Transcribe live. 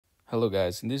Hello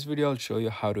guys, in this video I'll show you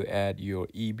how to add your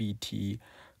EBT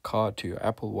card to your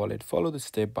Apple Wallet. Follow the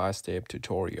step-by-step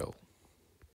tutorial.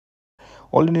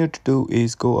 All you need to do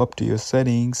is go up to your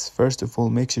settings. First of all,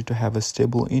 make sure to have a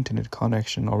stable internet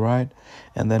connection, alright?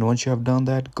 And then once you have done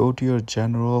that, go to your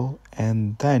general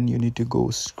and then you need to go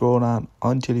scroll down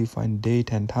until you find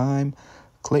date and time.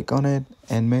 Click on it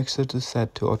and make sure to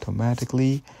set to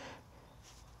automatically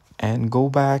and go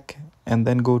back and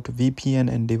then go to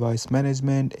VPN and device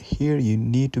management. Here you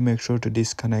need to make sure to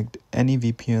disconnect any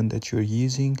VPN that you're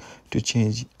using to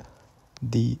change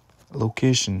the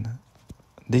location.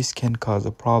 This can cause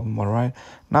a problem. All right,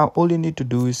 now all you need to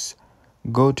do is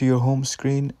go to your home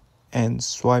screen and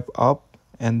swipe up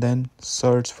and then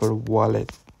search for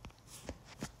wallet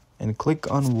and click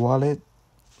on wallet.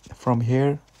 From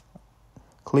here,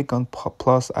 click on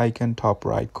plus icon top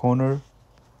right corner.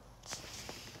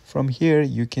 From here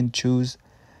you can choose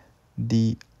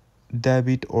the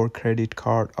debit or credit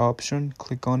card option.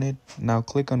 Click on it. Now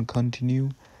click on continue.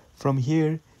 From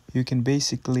here you can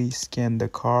basically scan the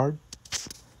card,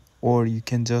 or you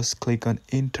can just click on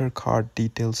enter card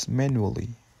details manually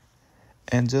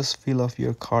and just fill up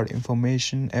your card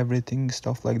information, everything,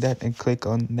 stuff like that, and click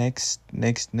on next,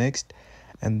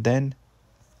 and then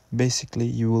basically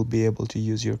you will be able to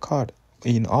use your card.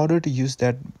 In order to use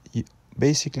that,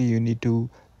 basically you need to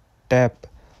tap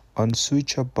on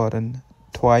switch up button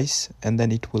twice and then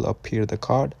it will appear the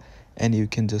card and you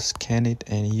can just scan it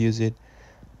and use it.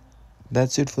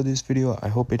 That's it for this video. I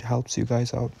hope it helps you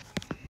guys out.